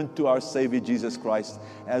recommitment to our Savior Jesus Christ,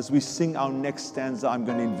 as we sing our next stanza, I'm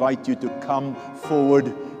going to invite you to come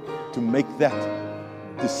forward to make that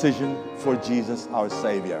decision for Jesus, our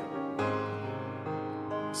Savior.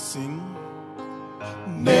 Sing.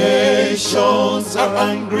 Nations are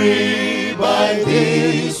angry, by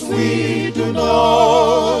this we do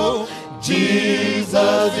know.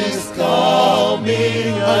 Jesus is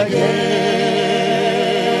coming again.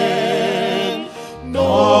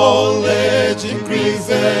 Knowledge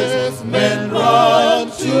increases, men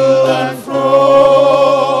run to and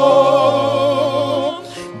fro.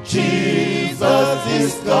 Jesus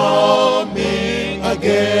is coming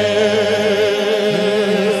again.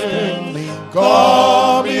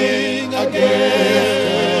 Coming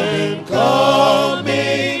again.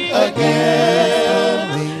 Coming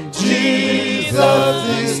again. Jesus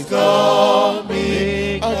is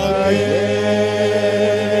coming again.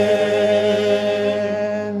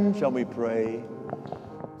 Shall we pray?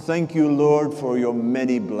 Thank you, Lord, for your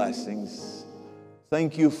many blessings.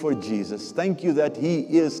 Thank you for Jesus. Thank you that He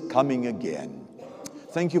is coming again.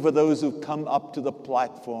 Thank you for those who've come up to the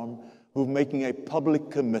platform, who're making a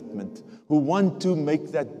public commitment, who want to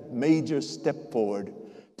make that major step forward,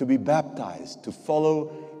 to be baptized, to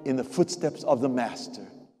follow in the footsteps of the Master.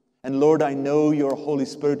 And Lord, I know your Holy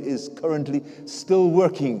Spirit is currently still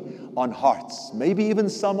working on hearts, maybe even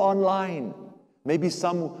some online, maybe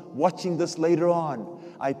some watching this later on.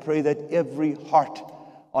 I pray that every heart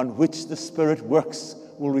on which the Spirit works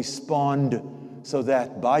will respond, so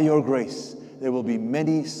that by your grace there will be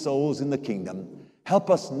many souls in the kingdom.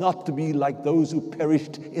 Help us not to be like those who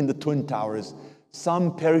perished in the Twin Towers.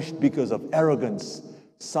 Some perished because of arrogance,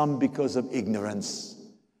 some because of ignorance.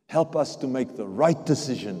 Help us to make the right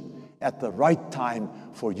decision at the right time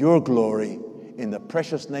for your glory. In the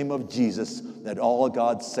precious name of Jesus, that all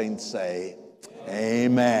God's saints say,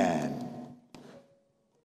 Amen.